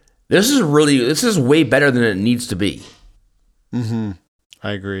 this is way better than it needs to be. Mm-hmm.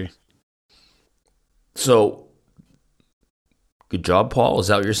 I agree. So, good job, Paul. Is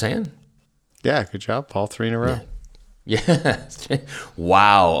that what you're saying? Yeah, good job, Paul. 3 in a row. Yeah.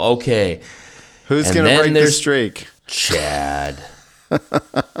 Wow. Okay. Who's going to break the streak? Chad.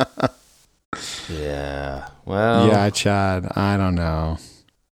 Yeah. Well. Yeah, Chad. I don't know.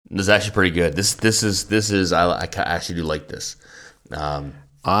 This is actually pretty good. This is. I actually do like this.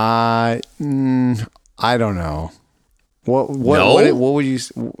 I don't know. What would you?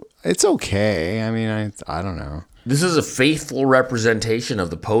 It's okay. I mean, I don't know. This is a faithful representation of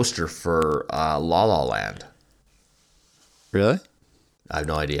the poster for La La Land. Really? I have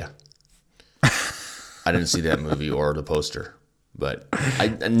no idea. I didn't see that movie or the poster, but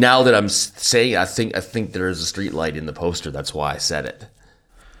now that I'm saying, I think there is a street light in the poster. That's why I said it.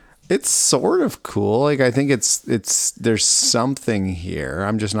 It's sort of cool. Like, I think it's there's something here.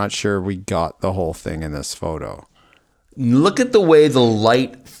 I'm just not sure we got the whole thing in this photo. Look at the way the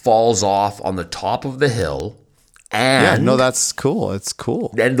light falls off on the top of the hill. And yeah, no, that's cool. It's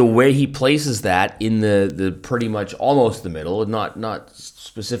cool. And the way he places that in the pretty much almost the middle, not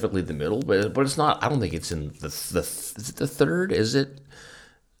specifically the middle, but it's not. I don't think it's in is it the third? Is it?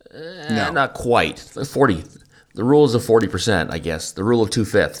 No, not quite. 40. The rule is of 40%, I guess. The rule of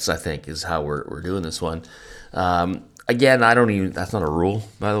 2/5, I think, is how we're doing this one. Again, I don't even. That's not a rule,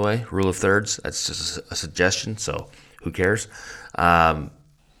 by the way. Rule of thirds. That's just a suggestion. So who cares?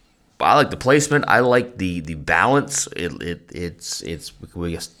 I like the placement. I like the balance. It's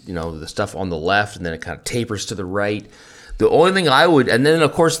the stuff on the left, and then it kind of tapers to the right. The only thing I would, and then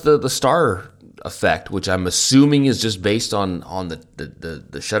of course the star effect, which I'm assuming is just based on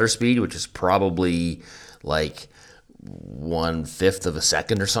the shutter speed, which is probably like 1/5 of a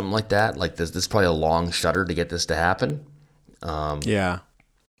second or something like that. Like this is probably a long shutter to get this to happen. Yeah,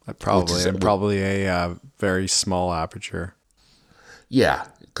 probably a very small aperture. Yeah,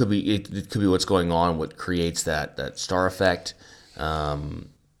 it could be. It could be what's going on, what creates that star effect.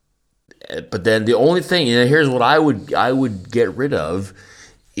 But then the only thing, here's what I would get rid of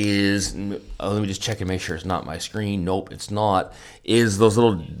is, let me just check and make sure it's not my screen. Nope, it's not. Is those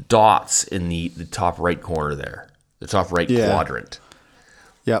little dots in the top right corner there, the top right quadrant.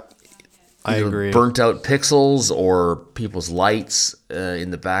 Yep, I agree. Burnt out pixels or people's lights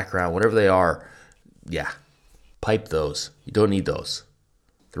in the background, whatever they are. Yeah, pipe those. You don't need those.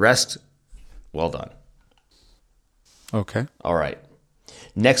 The rest, well done. Okay. All right.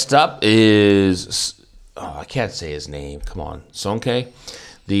 Next up is, I can't say his name. Come on, Sonke.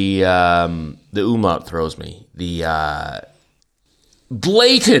 The Uma throws me. The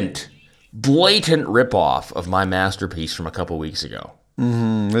blatant ripoff of my masterpiece from a couple weeks ago.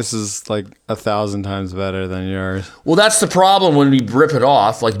 This is like 1,000 times better than yours. Well, that's the problem when we rip it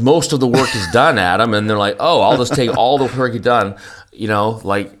off. Like, most of the work is done, Adam, and they're like, "Oh, I'll just take all the work you've done."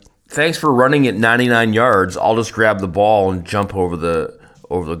 Like, thanks for running it 99 yards. I'll just grab the ball and jump over the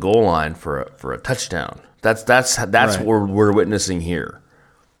goal line for a touchdown. That's right. What we're witnessing here.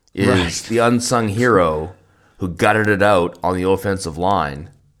 Is the unsung hero who gutted it out on the offensive line.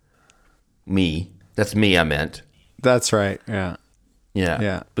 Me. That's me, I meant. That's right, yeah.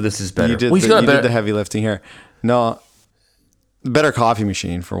 Yeah. But this is better. You did the heavy lifting here. No, better coffee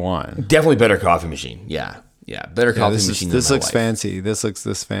machine for one. Definitely better coffee machine, yeah. Yeah, better coffee machine than this my looks wife. fancy. This looks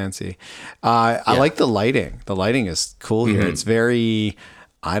this fancy. I like the lighting. The lighting is cool here. It's very,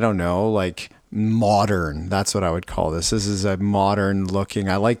 I don't know, like modern. That's what I would call this. This is a modern looking.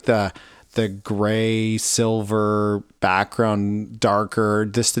 I like the gray, silver background, darker,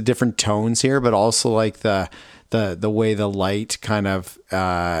 just the different tones here, but also like the way the light kind of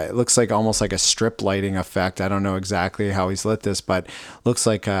it looks like almost like a strip lighting effect. I don't know exactly how he's lit this, but looks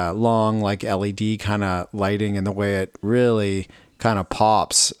like a long like LED kind of lighting, and the way it really kind of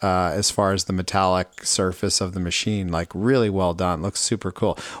pops as far as the metallic surface of the machine. Like, really well done. Looks super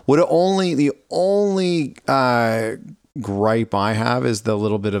cool. The only gripe I have is the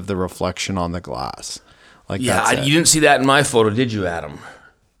little bit of the reflection on the glass. Like, yeah, you didn't see that in my photo, did you, Adam?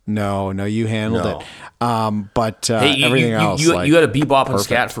 No, you handled it. But hey, everything else, you had a bebop and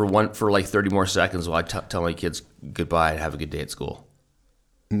scat for like 30 more seconds while I tell my kids goodbye and have a good day at school.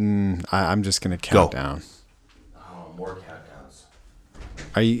 I'm just gonna count down. Oh, more countdowns.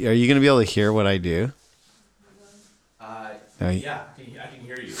 Are you gonna be able to hear what I do? Yeah, I can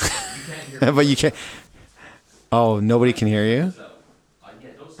hear you. You can't hear me. But you can't. Oh, nobody can hear you?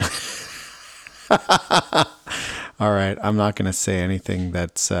 All right, I'm not going to say anything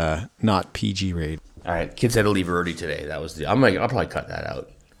that's not PG rated. All right, kids had to leave early today. That was I'll probably cut that out.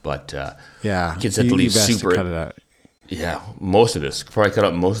 But yeah, kids had to leave super. To cut it out. Yeah, most of this. Probably cut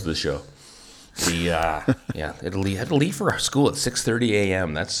out most of the show. Had to leave for school at 6:30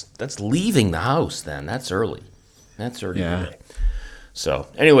 a.m. That's leaving the house. Then that's early. That's early today. So,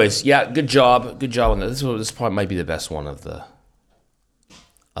 anyways, good job on that. This probably might be the best one of the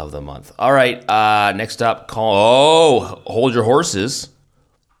month. All right, next up, hold your horses.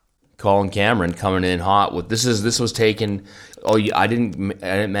 Colin Cameron coming in hot with this was taken. I didn't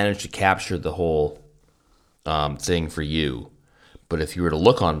manage to capture the whole thing for you, but if you were to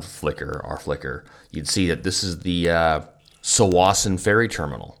look on our Flickr, you'd see that this is the Tsawwassen Ferry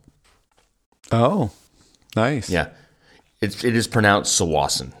Terminal. Oh, nice. Yeah. It is pronounced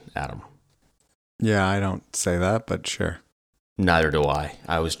Tsawwassen, Adam. Yeah, I don't say that, but sure. Neither do I.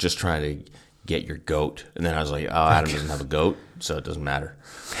 I was just trying to get your goat, and then I was like, "Oh, Adam doesn't have a goat, so it doesn't matter."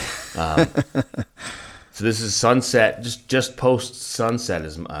 So this is sunset, just post sunset,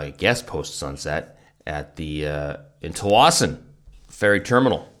 I guess post sunset at the in Tsawwassen Ferry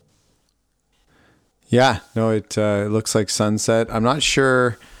Terminal. Yeah, no, it looks like sunset. I'm not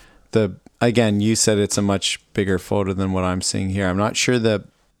sure Again, you said it's a much bigger photo than what I'm seeing here. I'm not sure the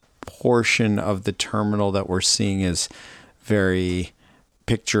portion of the terminal that we're seeing is very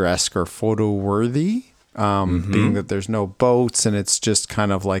picturesque or photo worthy, being that there's no boats and it's just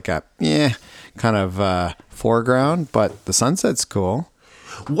kind of like a foreground, but the sunset's cool.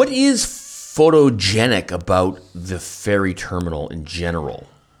 What is photogenic about the ferry terminal in general?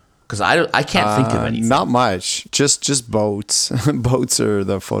 Because I can't think of anything. Not much. Just boats. Boats are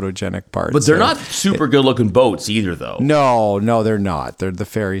the photogenic part. But they're not super good-looking boats either, though. No, they're not. The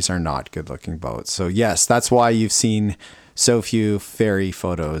ferries are not good-looking boats. So yes, that's why you've seen so few ferry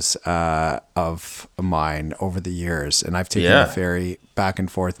photos of mine over the years, and I've taken the ferry back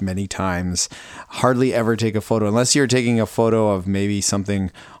and forth many times. Hardly ever take a photo unless you're taking a photo of maybe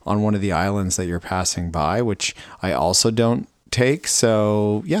something on one of the islands that you're passing by, which I also don't take.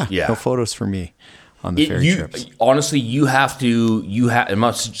 So no photos for me on the ferry trips. Honestly, you have to. I'm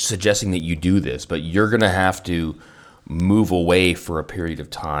not suggesting that you do this, but you're going to have to move away for a period of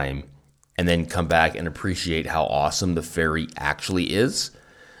time and then come back and appreciate how awesome the ferry actually is.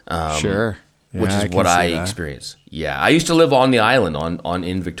 Sure. Yeah, which is what I experienced. Yeah, I used to live on the island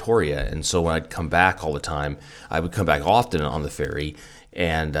in Victoria, and so when I'd come back all the time, I would come back often on the ferry,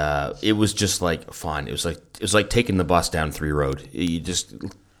 and it was just like fun. It was like taking the bus down 3 Road. You just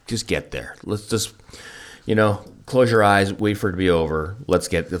get there. Let's just close your eyes, wait for it to be over. Let's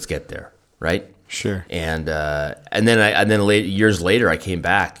get there, right? Sure. And then years later, I came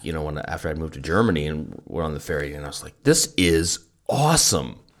back. After I moved to Germany and went on the ferry, and I was like, this is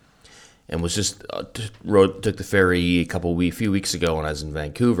awesome. And was just took the ferry a few weeks ago when I was in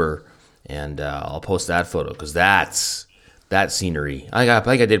Vancouver, and I'll post that photo because that scenery. I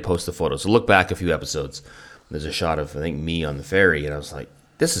think I did post the photo. So look back a few episodes. There's a shot of I think me on the ferry, and I was like,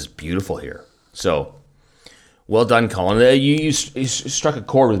 this is beautiful here. So well done, Colin. You struck a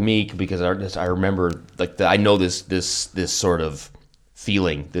chord with me because I remember I know this sort of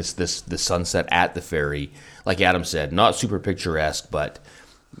feeling, this sunset at the ferry. Like Adam said, not super picturesque, but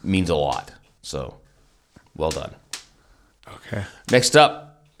means a lot. So, well done. Okay. Next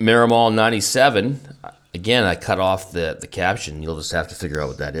up, Miramal 97. Again, I cut off the caption. You'll just have to figure out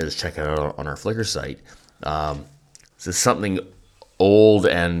what that is. Check it out on our Flickr site. This is something old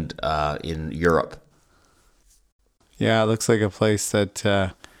and in Europe. Yeah, it looks like a place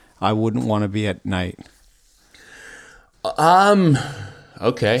that I wouldn't want to be at night.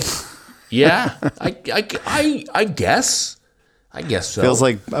 Okay. Yeah. I guess. I guess so. Feels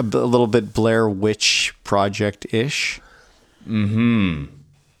like a little bit Blair Witch Project-ish. Mm-hmm.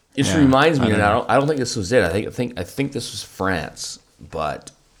 It reminds me, and I don't think this was it. I think this was France,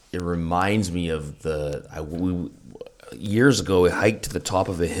 but it reminds me of years ago. We hiked to the top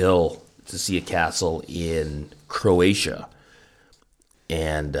of a hill to see a castle in Croatia,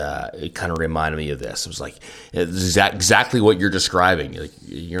 and it kind of reminded me of this. It was like exactly what you're describing.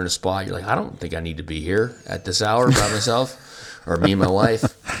 You're in a spot. You're like, I don't think I need to be here at this hour by myself. Or me and my wife,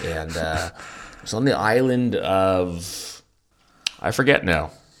 and it's on the island of, I forget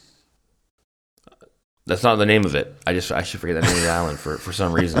now. That's not the name of it. I should forget the name of the island for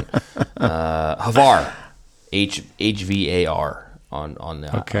some reason. Hvar, Hvar on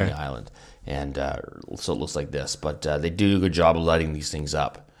the island, and so it looks like this. But they do a good job of lighting these things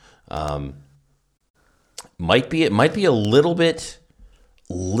up. Might be a little bit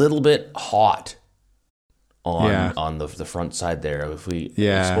hot. On the front side there. If we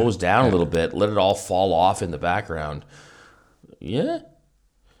expose down a little bit, let it all fall off in the background. Yeah.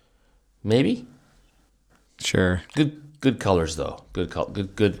 Maybe. Sure. Good colors though.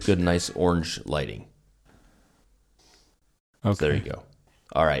 Good nice orange lighting. Okay. So there you go.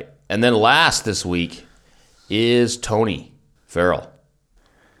 All right. And then last this week is Tony Farrell.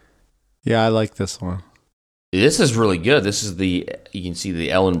 Yeah, I like this one. This is really good. This is you can see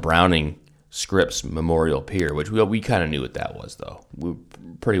the Ellen Browning Scripps Memorial Pier, which we kind of knew what that was, though. We were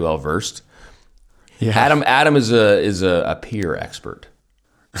pretty well versed. Yeah. Adam is a pier expert.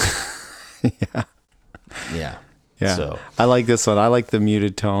 Yeah. So I like this one. I like the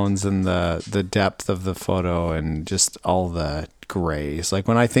muted tones and the depth of the photo and just all the grays. Like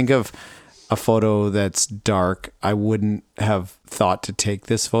when I think of a photo that's dark, I wouldn't have thought to take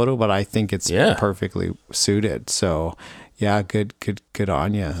this photo, but I think it's perfectly suited. So yeah, good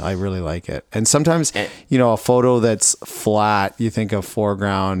on you. I really like it. And sometimes, a photo that's flat, you think of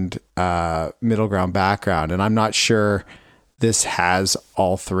foreground, middle ground, background. And I'm not sure this has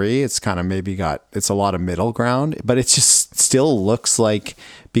all three. It's kind of it's a lot of middle ground, but it just still looks like,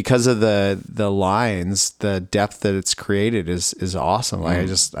 because of the lines, the depth that it's created is awesome. Like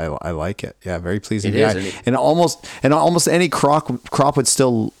I like it. Yeah, very pleasing. And almost any crop would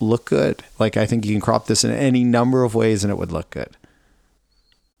still look good. Like I think you can crop this in any number of ways and it would look good.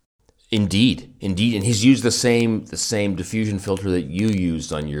 Indeed. And he's used the same diffusion filter that you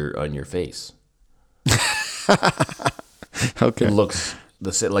used on your face. Okay. It looks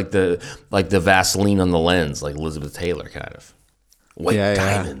like the Vaseline on the lens, like Elizabeth Taylor kind of. White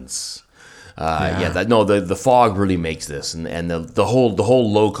diamonds. The fog really makes this, and the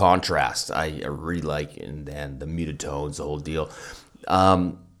whole low contrast I really like, and the muted tones, the whole deal.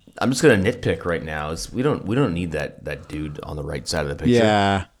 I'm just gonna nitpick right now. We don't need that dude on the right side of the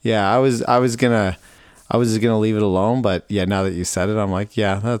picture. Yeah. I was I was just gonna leave it alone, but yeah, now that you said it, I'm like,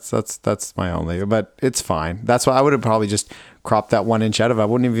 yeah, that's my only. But it's fine. That's why I would have probably just cropped that 1 inch out of it. I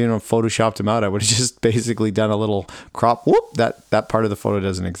wouldn't even have photoshopped him out. I would have just basically done a little crop. Whoop, that part of the photo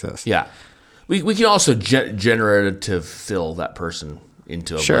doesn't exist. Yeah, we can also generative fill that person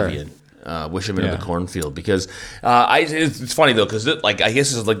into oblivion. Wish him into the cornfield, because it's funny though, because I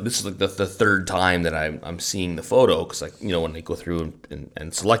guess this is the third time that I'm seeing the photo, because when they go through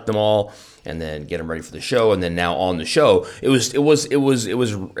and select them all and then get them ready for the show, and then now on the show it was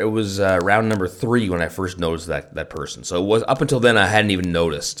round number 3 when I first noticed that person. So it was up until then I hadn't even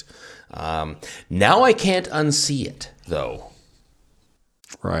noticed. Now I can't unsee it though.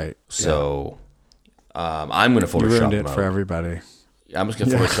 Right. So I'm going to Photoshop you ruined it mode for everybody. I'm just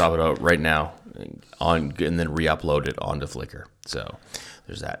going to Photoshop it out right now and then re-upload it onto Flickr. So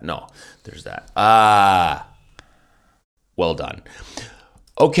there's that. No, there's that. Well done.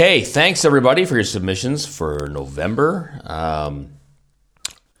 Okay, thanks everybody for your submissions for November.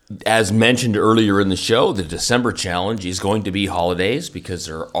 As mentioned earlier in the show, the December challenge is going to be holidays, because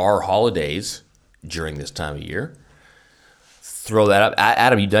there are holidays during this time of year. Throw that up.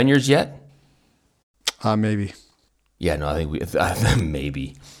 Adam, you done yours yet? Maybe. Yeah, no, I think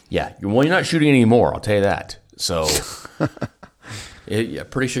maybe. Yeah, well, you're not shooting anymore, I'll tell you that. So, yeah,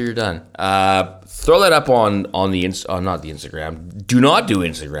 pretty sure you're done. Throw that up on not the Instagram. Do not do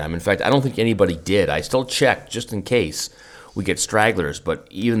Instagram. In fact, I don't think anybody did. I still checked just in case we get stragglers, but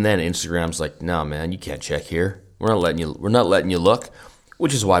even then, Instagram's like, no, man, you can't check here. We're not letting you look,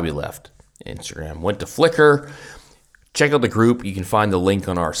 which is why we left Instagram. Went to Flickr. Check out the group. You can find the link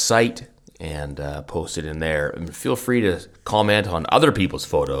on our site and post it in there. And feel free to comment on other people's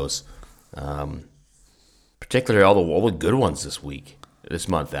photos, particularly all the good ones this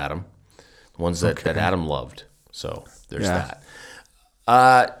month, Adam. The ones that Adam loved. So there's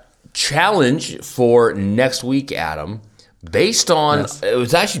that. Challenge for next week, Adam, based on, it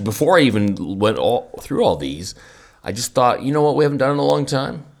was actually before I even went through all these, I just thought, you know what we haven't done in a long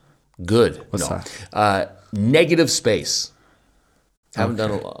time? Good. What's that? Negative space. Haven't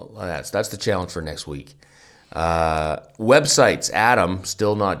done a lot of that. So that's the challenge for next week. Websites, Adam,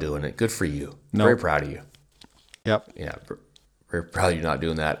 still not doing it. Good for you. Nope. Very proud of you. Yep. Yeah, very proud of you not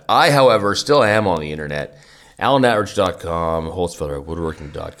doing that. I, however, still am on the internet. AlanAtridge.com,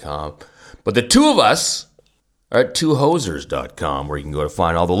 holtzfellerwoodworking.com. But the two of us are at twohosers.com, where you can go to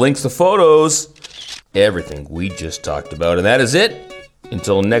find all the links, the photos, everything we just talked about. And that is it.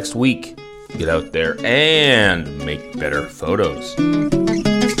 Until next week. Get out there and make better photos.